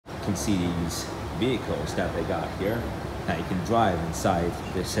can see these vehicles that they got here that you can drive inside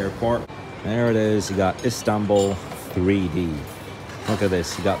this airport. There it is, you got Istanbul 3D. Look at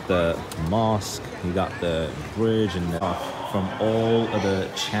this, you got the mosque, you got the bridge, and from all of the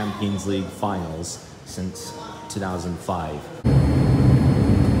Champions League finals since 2005.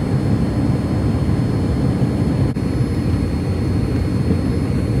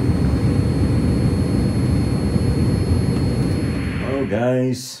 Hello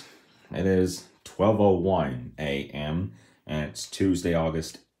guys, it is 12:01 a.m. and it's Tuesday,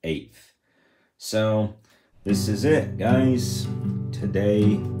 August 8th. So this is it, guys.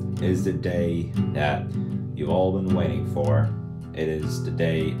 Today is the day that you've all been waiting for. It is the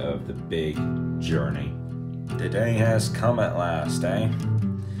day of the big journey. The day has come at last, eh?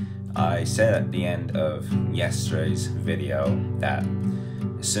 I said at the end of yesterday's video that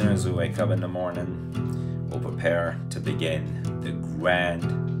as soon as we wake up in the morning, we'll prepare to begin the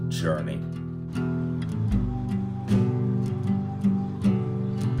grand journey.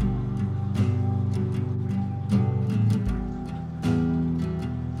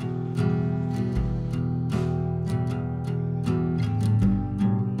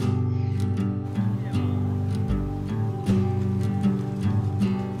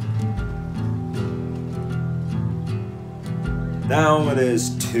 Now it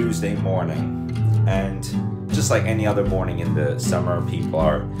is Tuesday morning, and just like any other morning in the summer, people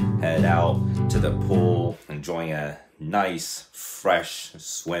are headed out to the pool, enjoying a nice, fresh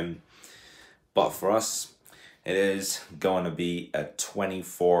swim. But for us, it is going to be a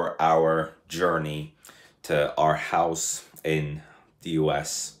 24-hour journey to our house in the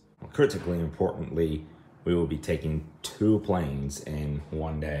US. Critically importantly, we will be taking 2 planes in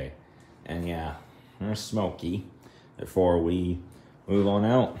one day. And yeah, they're smoky. Before we move on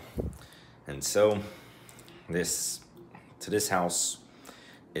out. And so to this house,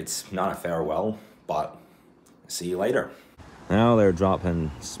 it's not a farewell, but see you later. Now they're dropping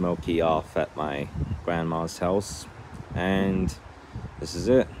Smokey off at my grandma's house, and this is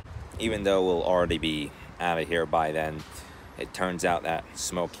it. Even though we'll already be out of here by then, it turns out that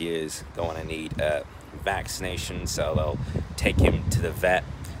Smokey is going to need a vaccination, so they'll take him to the vet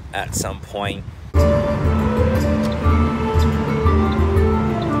at some point.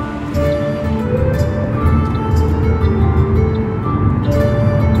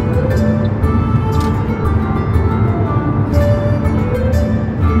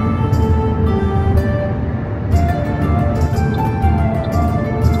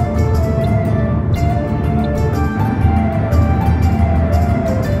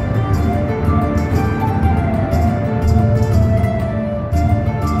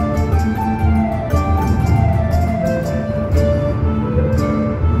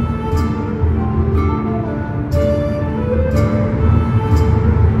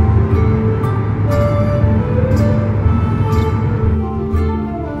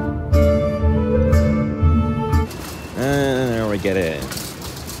 Get in.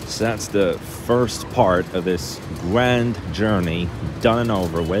 So that's the first part of this grand journey done and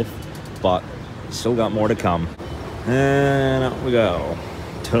over with, but still got more to come. And out we go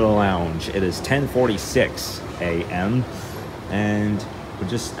to the lounge. It is 10:46 a.m. and we're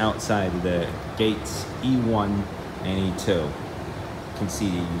just outside the gates E1 and E2. You can see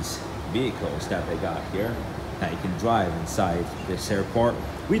these vehicles that they got here that you can drive inside this airport.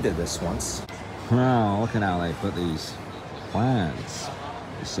 We did this once. Wow, look at how they put these plants.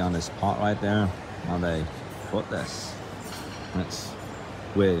 You see on this pot right there how they put this. It's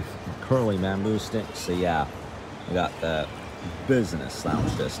with curly bamboo sticks. So yeah, we got the business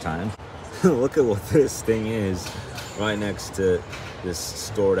lounge this time. Look at what this thing is right next to this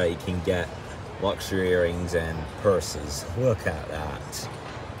store that you can get luxury earrings and purses. Look at that.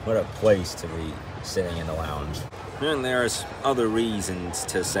 What a place to be sitting in the lounge. And there's other reasons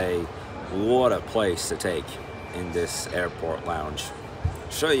to say what a place to take in this airport lounge.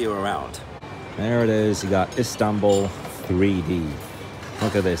 Show you around. There it is, you got Istanbul 3D.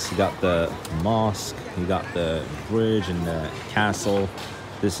 Look at this, you got the mosque, you got the bridge and the castle.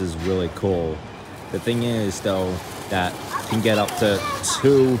 This is really cool. The thing is though, that you can get up to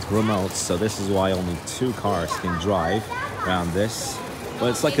 2 remotes, so this is why only 2 cars can drive around this.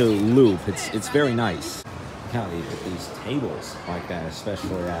 But it's like a loop, it's very nice. Look how they put these tables like that,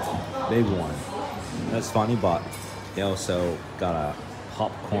 especially that big one. That's funny, but they also got a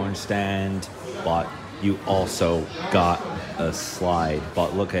popcorn stand, but you also got a slide.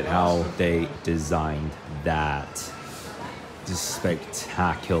 But look at how they designed that. Just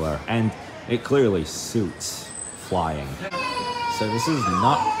spectacular. And it clearly suits flying. So this is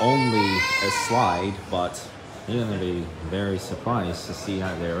not only a slide, but you're gonna be very surprised to see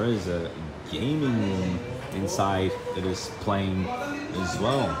that there is a gaming room inside that is playing as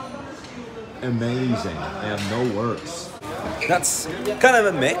well. Amazing. I have no words. That's kind of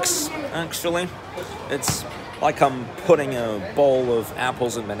a mix, actually. It's like I'm putting a bowl of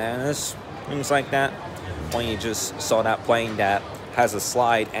apples and bananas, things like that. When you just saw that playing that has a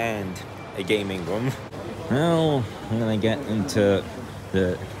slide and a gaming room. Now I'm gonna get into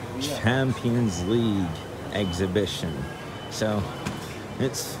the Champions League exhibition. So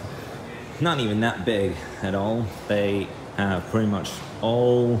it's not even that big at all. They have pretty much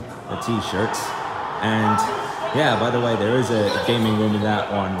all the t-shirts, and yeah, by the way, there is a gaming room in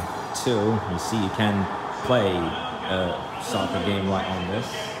that one too. You see, you can play a soccer game right on this,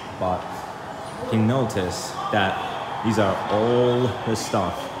 but you can notice that these are all the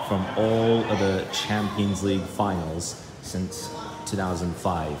stuff from all of the Champions League finals since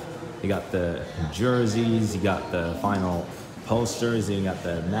 2005. You got the jerseys, you got the final posters, you got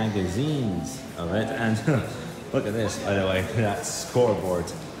the magazines of it, and look at this, by the way, that scoreboard.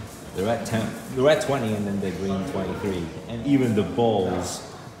 The red 20 and then the green 23. And even the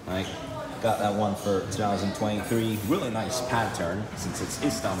balls, I got that one for 2023. Really nice pattern, since it's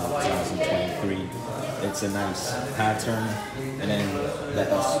Istanbul 2023. It's a nice pattern. And then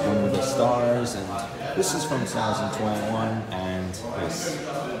that's one with the stars, and this is from 2021, and this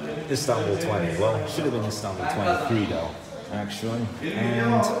Istanbul 20. Well, it should have been Istanbul 23 though, actually.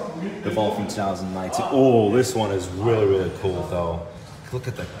 And the ball from 2019. Oh, this one is really, really cool though. Look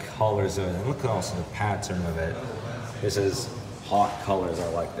at the colors of it, and look at also the pattern of it. This is hot colors, I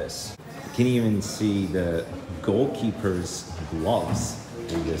like this. You can even see the goalkeeper's gloves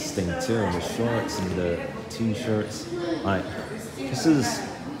in this thing too, and the shorts and the t-shirts. Like, this is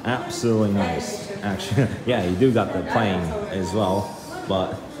absolutely nice, actually. Yeah, you do got the playing as well,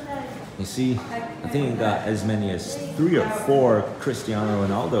 but you see, I think you got as many as 3 or 4 Cristiano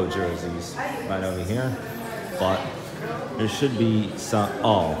Ronaldo jerseys right over here, but there should be some.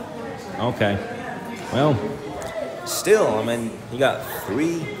 Oh, okay. Well, still, I mean, you got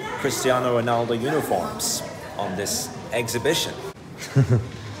 3 Cristiano Ronaldo uniforms on this exhibition.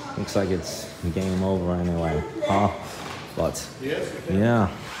 Looks like it's game over anyway, huh? But yeah,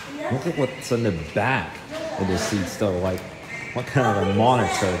 look at what's on the back of the seats though. Like, what kind of a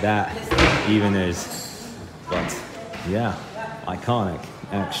monitor that even is. But yeah, iconic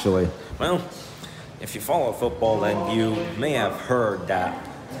actually. Well, if you follow football, then you may have heard that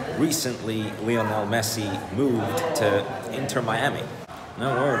recently Lionel Messi moved to Inter Miami.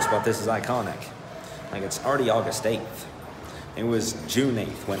 No words, but this is iconic. Like, it's already August 8th. It was June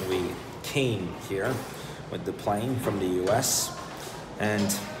 8th when we came here with the plane from the US.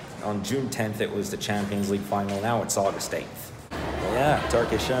 And on June 10th, it was the Champions League final. Now it's August 8th. But yeah,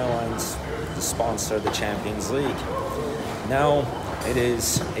 Turkish Airlines, the sponsor of the Champions League. Now it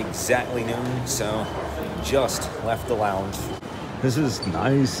is exactly noon, so just left the lounge. This is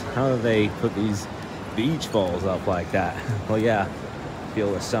nice. How do they put these beach balls up like that? Well, yeah,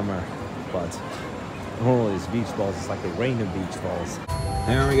 feel the summer, but all these beach balls, it's like a rain of beach balls.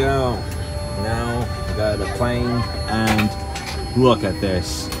 There we go. Now we got the plane, and look at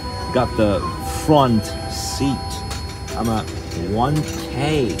this. Got the front seat. I'm at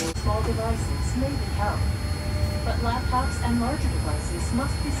 1K. Small devices may be held, but laptops and larger devices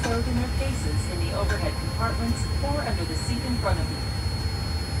must be stowed in their cases in the overhead compartments or under the seat in front of you.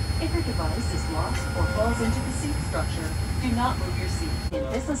 If your device is lost or falls into the seat structure, do not move your seat.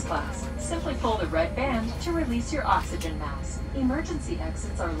 In business class, simply pull the red band to release your oxygen mask. Emergency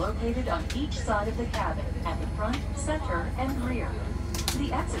exits are located on each side of the cabin, at the front, center, and rear.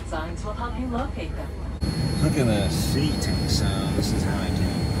 The exit signs will help you locate them. Look at the seating. So this is how you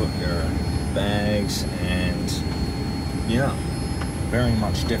can put your bags, and yeah, very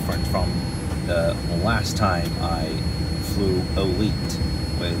much different from the last time I flew Elite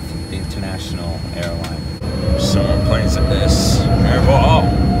with the international airline. Some more planes like this. Careful! All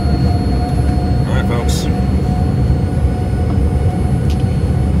right, folks.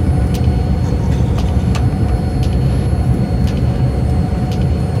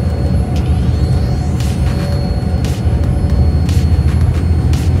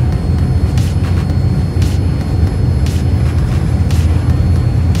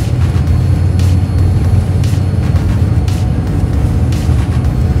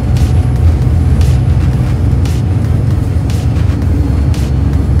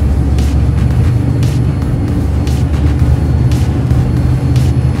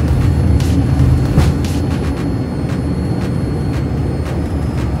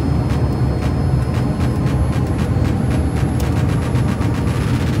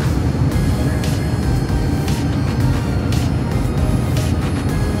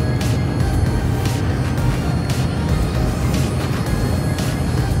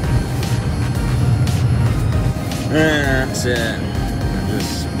 that's it. I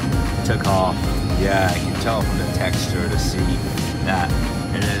just took off. Yeah, I can tell from the texture to see that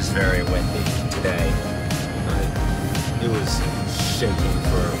it is very windy today. It was shaking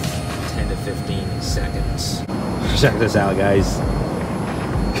for 10 to 15 seconds. Check this out, guys.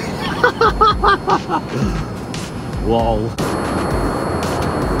 Lol.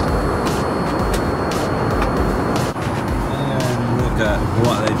 And look at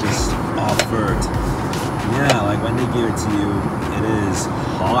what they just offered. Yeah, like when they give it to you, it is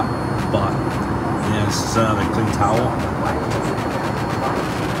hot, but yeah, this is another clean towel.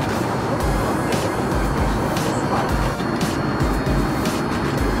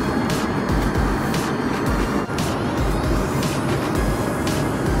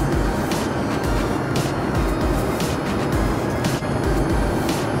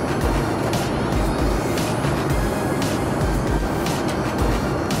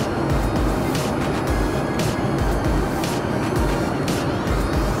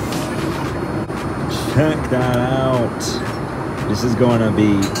 Check that out. This is going to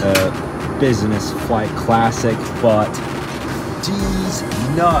be a business flight classic, but these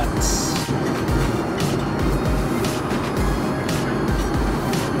nuts.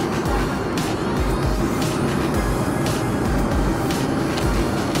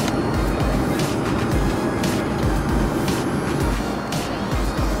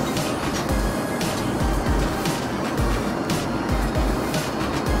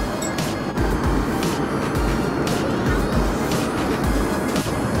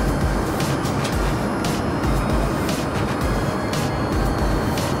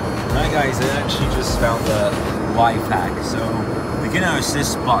 Guys, I actually just found a life hack. So we can use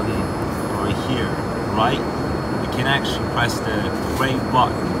this button over here, right? We can actually press the gray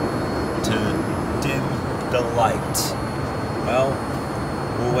button to dim the light. Well,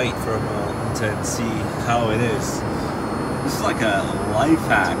 we'll wait for a moment and see how it is. This is like a life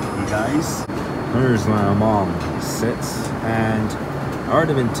hack, you guys. Here's where my mom sits, and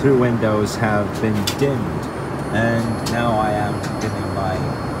already been 2 windows have been dimmed, and now I am dimming my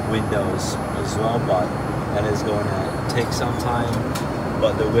windows as well, but that is going to take some time.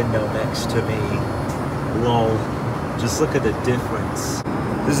 But the window next to me, lol, just look at the difference.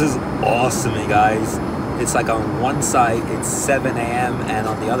 This is awesome, you guys. It's like on one side it's 7 a.m. and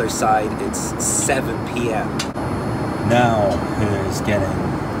on the other side it's 7 p.m. Now it is getting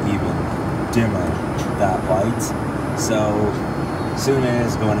even dimmer, that light, so soon it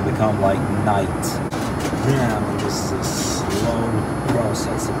is going to become like night. Yeah, I mean, this is a slow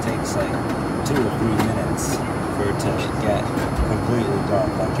process. It takes like 2 or 3 minutes for it to get completely dark,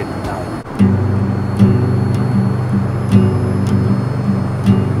 like in the night.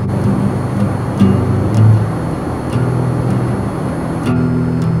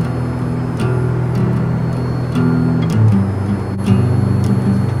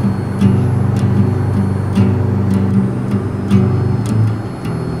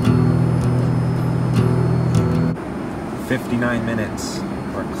 Minutes.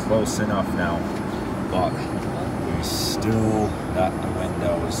 We're close enough now, but we still got the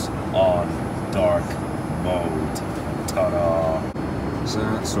windows on dark mode. Ta-da! So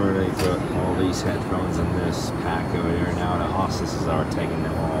that's where they put all these headphones in this pack over here. Now the hostesses are taking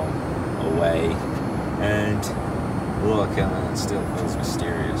them all away, and look, it still feels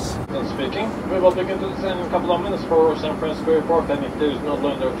mysterious. Speaking, we will begin to descend in a couple of minutes for San Francisco Airport, and if there is no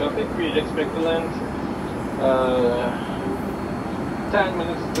window traffic, we expect to land 10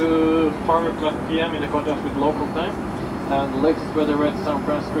 minutes to 4 o'clock p.m. in accordance with local time. And the latest weather at San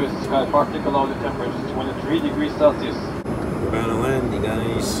Francisco is sky particle cloudy temperatures 23 degrees Celsius. We're about to land, you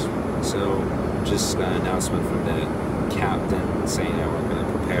guys. So, just got an announcement from the captain saying that we're going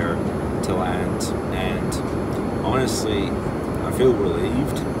to prepare to land. And honestly, I feel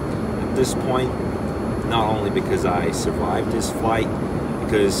relieved at this point. Not only because I survived this flight,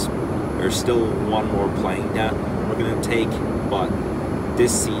 because there's still one more plane that we're going to take, but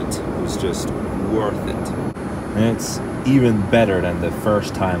this seat was just worth it. And it's even better than the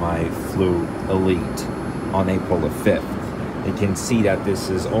first time I flew Elite on April the 5th. You can see that this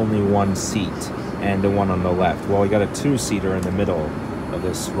is only one seat, and the one on the left. Well, you got a 2-seater in the middle of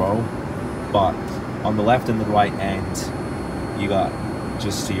this row, but on the left and the right end, you got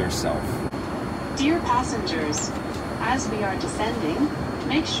just to yourself. Dear passengers, as we are descending,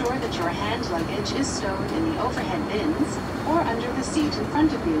 make sure that your hand luggage is stowed in the overhead bins or under the seat in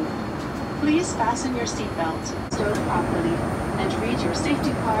front of you. Please fasten your seatbelt stowed properly and read your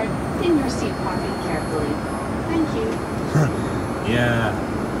safety card in your seat pocket carefully. Thank you. Yeah,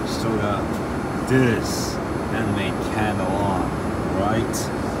 still got this handmade candle on, right?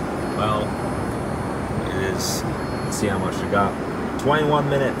 Well, it is Let's see how much we got. 21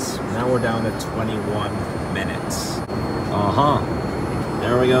 minutes. Now we're down to 21 minutes.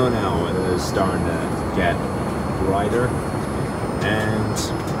 There we go now. It is starting to get brighter. And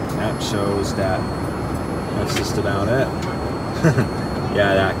that shows that that's just about it.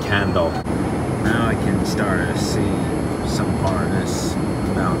 Yeah, that candle. Now I can start to see some part of this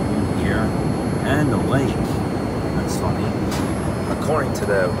mountain here. And the lake. That's funny. According to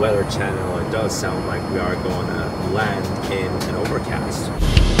the Weather Channel, it does sound like we are going to land in an overcast.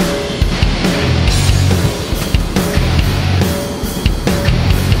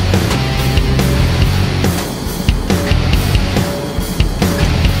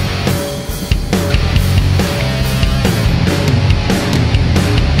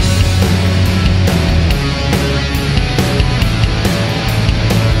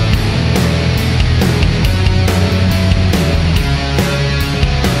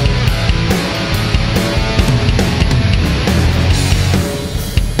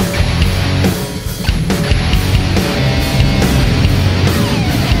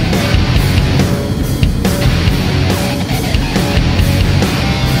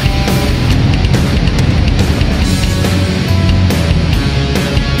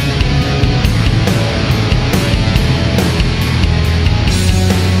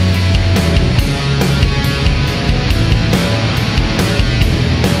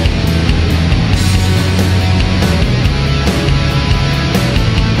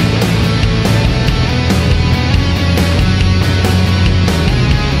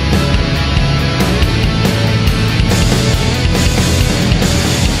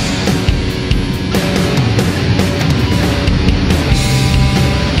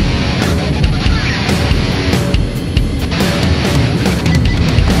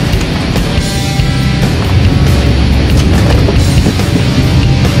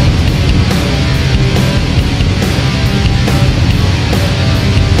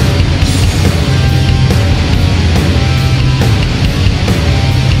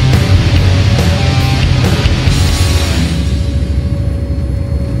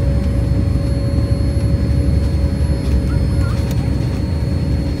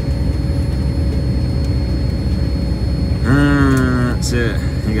 That's it,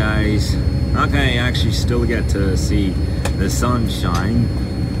 you guys. Okay, I actually still get to see the sunshine.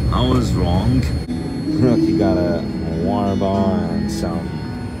 I was wrong. Look, you got a water bar and some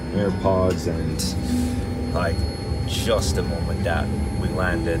AirPods, and like just the moment that we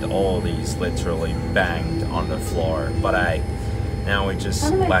landed, all these literally banged on the floor. But now we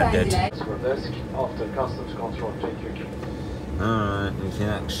just landed. After customs control, take your key. Alright, you can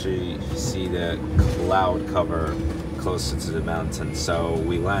actually see the cloud cover closer to the mountain, so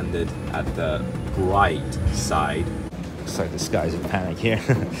we landed at the bright side. Looks like this guy's in panic here.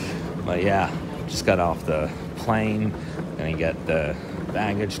 But yeah, just got off the plane, gonna get the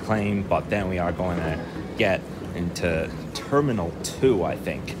baggage claim, but then we are going to get into Terminal 2, I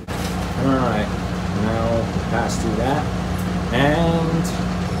think. Alright, now we pass through that, and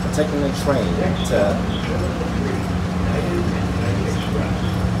we're taking the train to...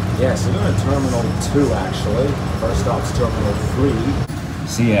 Yes, we're going to Terminal 2 actually. First stop's Terminal 3.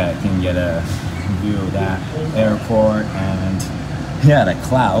 So yeah, I can get a view of that airport and yeah, the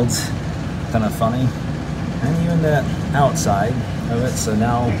clouds. Kind of funny. And even the outside of it. So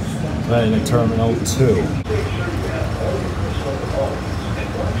now we're heading to Terminal 2.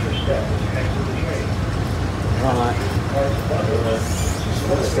 Alright.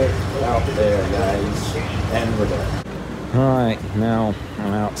 Let's stick out there, guys. And we're there. Alright, now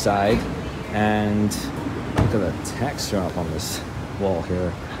I'm outside, and look at the texture up on this wall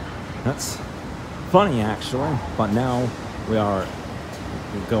here. That's funny actually, but now we are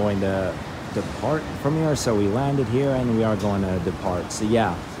going to depart from here, so we landed here and we are going to depart. So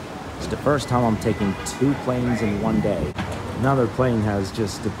yeah, it's the first time I'm taking 2 planes in one day. Another plane has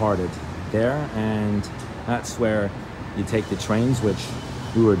just departed there, and that's where you take the trains, which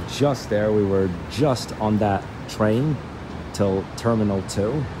we were just there. We were just on that train till Terminal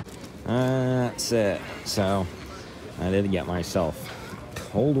 2. That's it. So I did get myself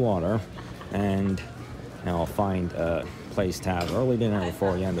cold water, and now I'll find a place to have early dinner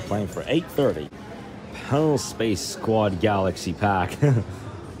before we end the plane for 8:30. Penal Space Squad Galaxy Pack.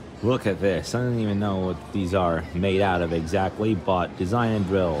 Look at this. I don't even know what these are made out of exactly, but design and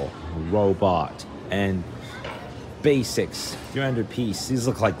drill, robot, and basics, 300 piece. These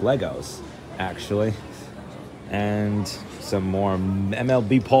look like Legos, actually. And some more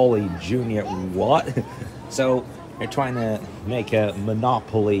MLB Poly Junior. What? So they're trying to make a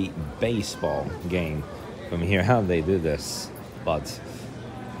Monopoly baseball game from here. How do they do this? But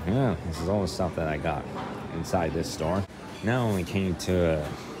yeah, this is all the stuff that I got. inside this store. Now we came to a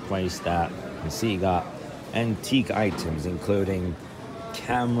place that you see got antique items, including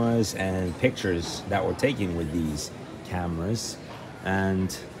cameras and pictures that were taken with these cameras.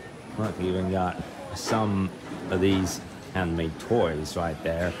 And look, we even got some of these handmade toys right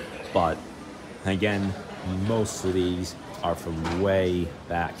there. But again, most of these are from way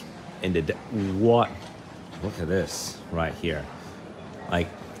back in the day. What? Look at this right here. Like,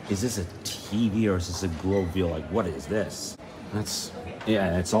 is this a TV or is this a globe view? Like, what is this? That's,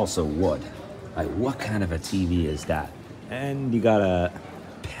 yeah, it's also wood. Like, what kind of a TV is that? And you got a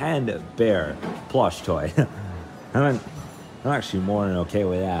panda bear plush toy. I'm actually more than okay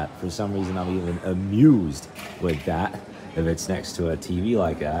with that. For some reason, I'm even amused with that if it's next to a TV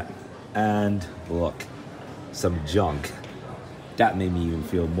like that. And look, some junk. That made me even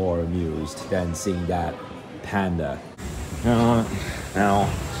feel more amused than seeing that panda. Now,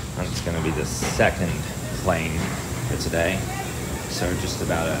 that's gonna be the second plane for today. So we're just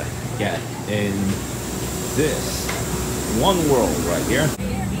about to get in this One World right here.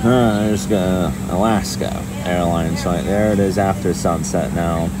 There's Alaska Airlines right there. It is after sunset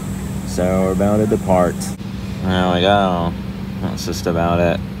now. So we're about to depart. There we go. That's just about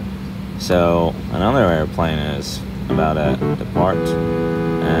it. So another airplane is about to depart.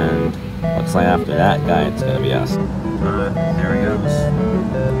 And looks like after that guy, it's gonna be us. Alright, there he goes.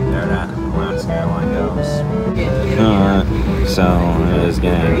 There that Alaska airline goes. Alright, so it is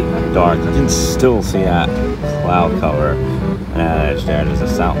getting dark. You can still see that cloud cover. Edge there, there's a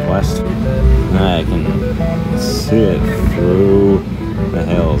southwest. I can see it through the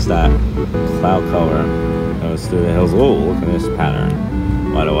hills. That cloud cover goes through the hills. Oh, look at this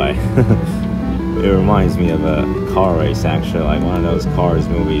pattern, by the way. It reminds me of a car race, actually, like one of those Cars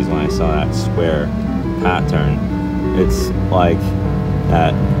movies when I saw that square pattern. It's like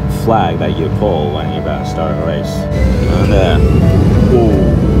that flag that you pull when you're about to start a race. And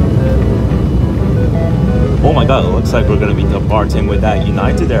oh my god, it looks like we're going to be departing with that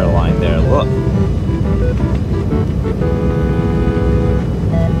United airline there, look.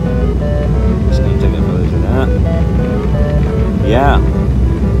 Just going to take a footage of that. Yeah.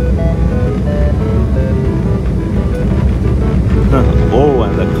 Oh,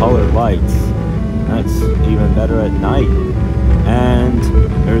 and the colored lights. That's even better at night. And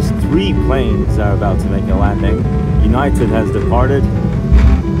there's 3 planes that are about to make a landing. United has departed.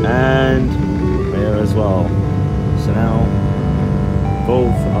 And there as well. So now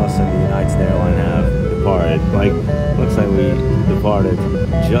both us and the United airline have departed. Like, looks like we departed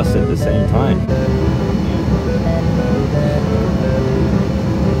just at the same time.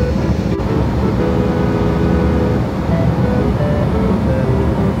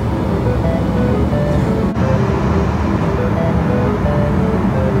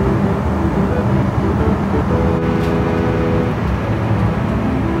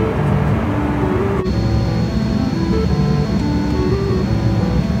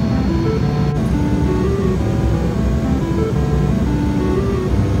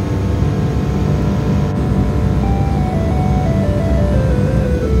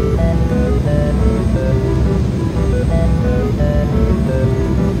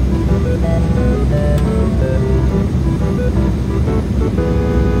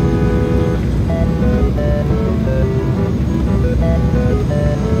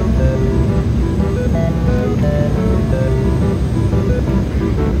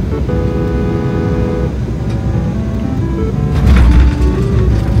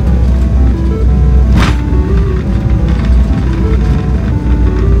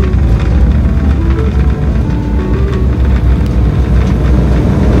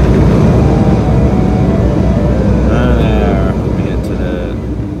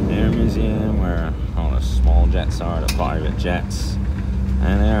 Jets.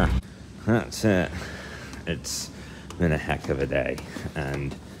 And there, that's it. It's been a heck of a day,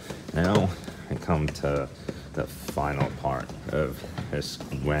 and now I come to the final part of this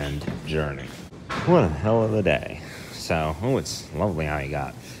grand journey. What a hell of a day. So, oh, it's lovely how you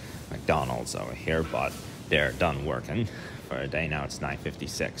got McDonald's over here, but they're done working for a day now. It's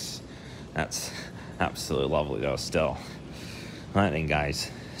 9:56. That's absolutely lovely though still. Alright then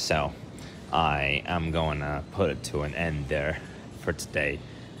guys, so I am going to put it to an end there for today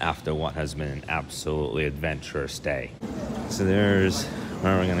after what has been an absolutely adventurous day. So there's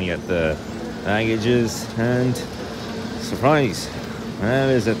where we're going to get the baggages, and surprise, that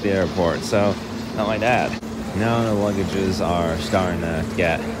is at the airport, so not my dad. Now the luggages are starting to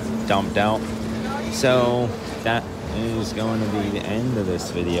get dumped out, so that is going to be the end of this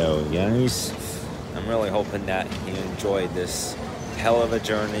video, guys. I'm really hoping that you enjoyed this hell of a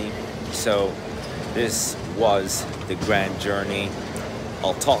journey. So this was the Grand Journey.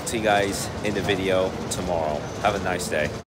 I'll talk to you guys in the video tomorrow. Have a nice day.